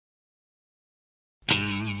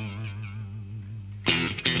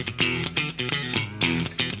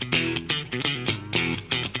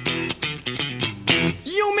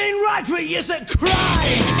Slavery is a crime.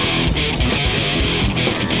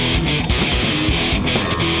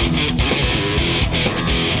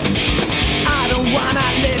 I don't wanna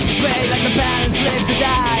live this way like the parents live to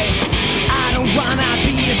die. I don't wanna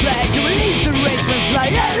be a slave to release arrangements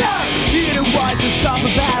like hello. Hear the voices of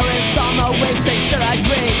my parents on my way, say should I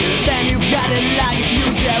drink? Then you've got it like a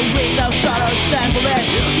future, wish I'll shut up, stand for it.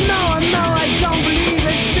 No, I don't believe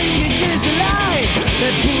it, sing it is a lie. The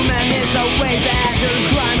poor man is a way back to the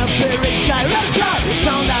crime of the rich guy. Let's go!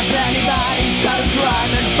 Don't ask anybody, start a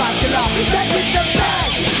crime and fuck the law. That is the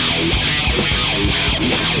best!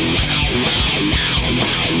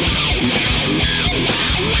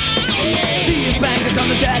 See you bankers on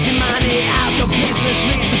the dirty money, out of business,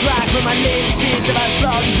 leave the drag from my little shit till I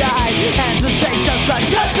slowly die. And the say just like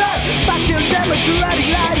fuck your democratic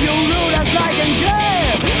lie, you rule us like in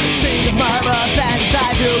jail. Sing of murder, then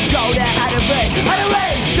time to go there either way.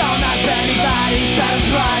 Don't ask anybody, start a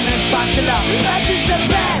crime and fuck the law. That is the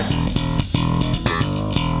best!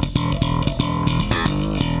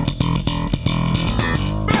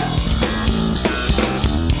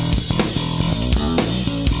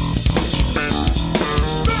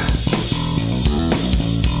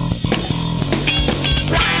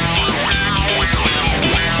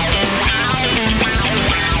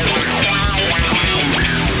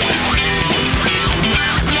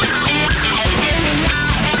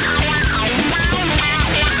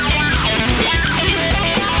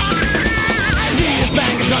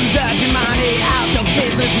 Dirty money, out of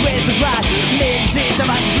business with the price. Lives is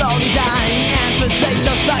about slowly dying, and to take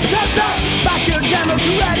just like back to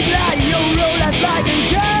democratic lie. You rule us like in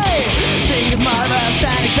jail. Sing of mother,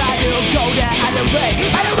 standing tight, you'll go there either way.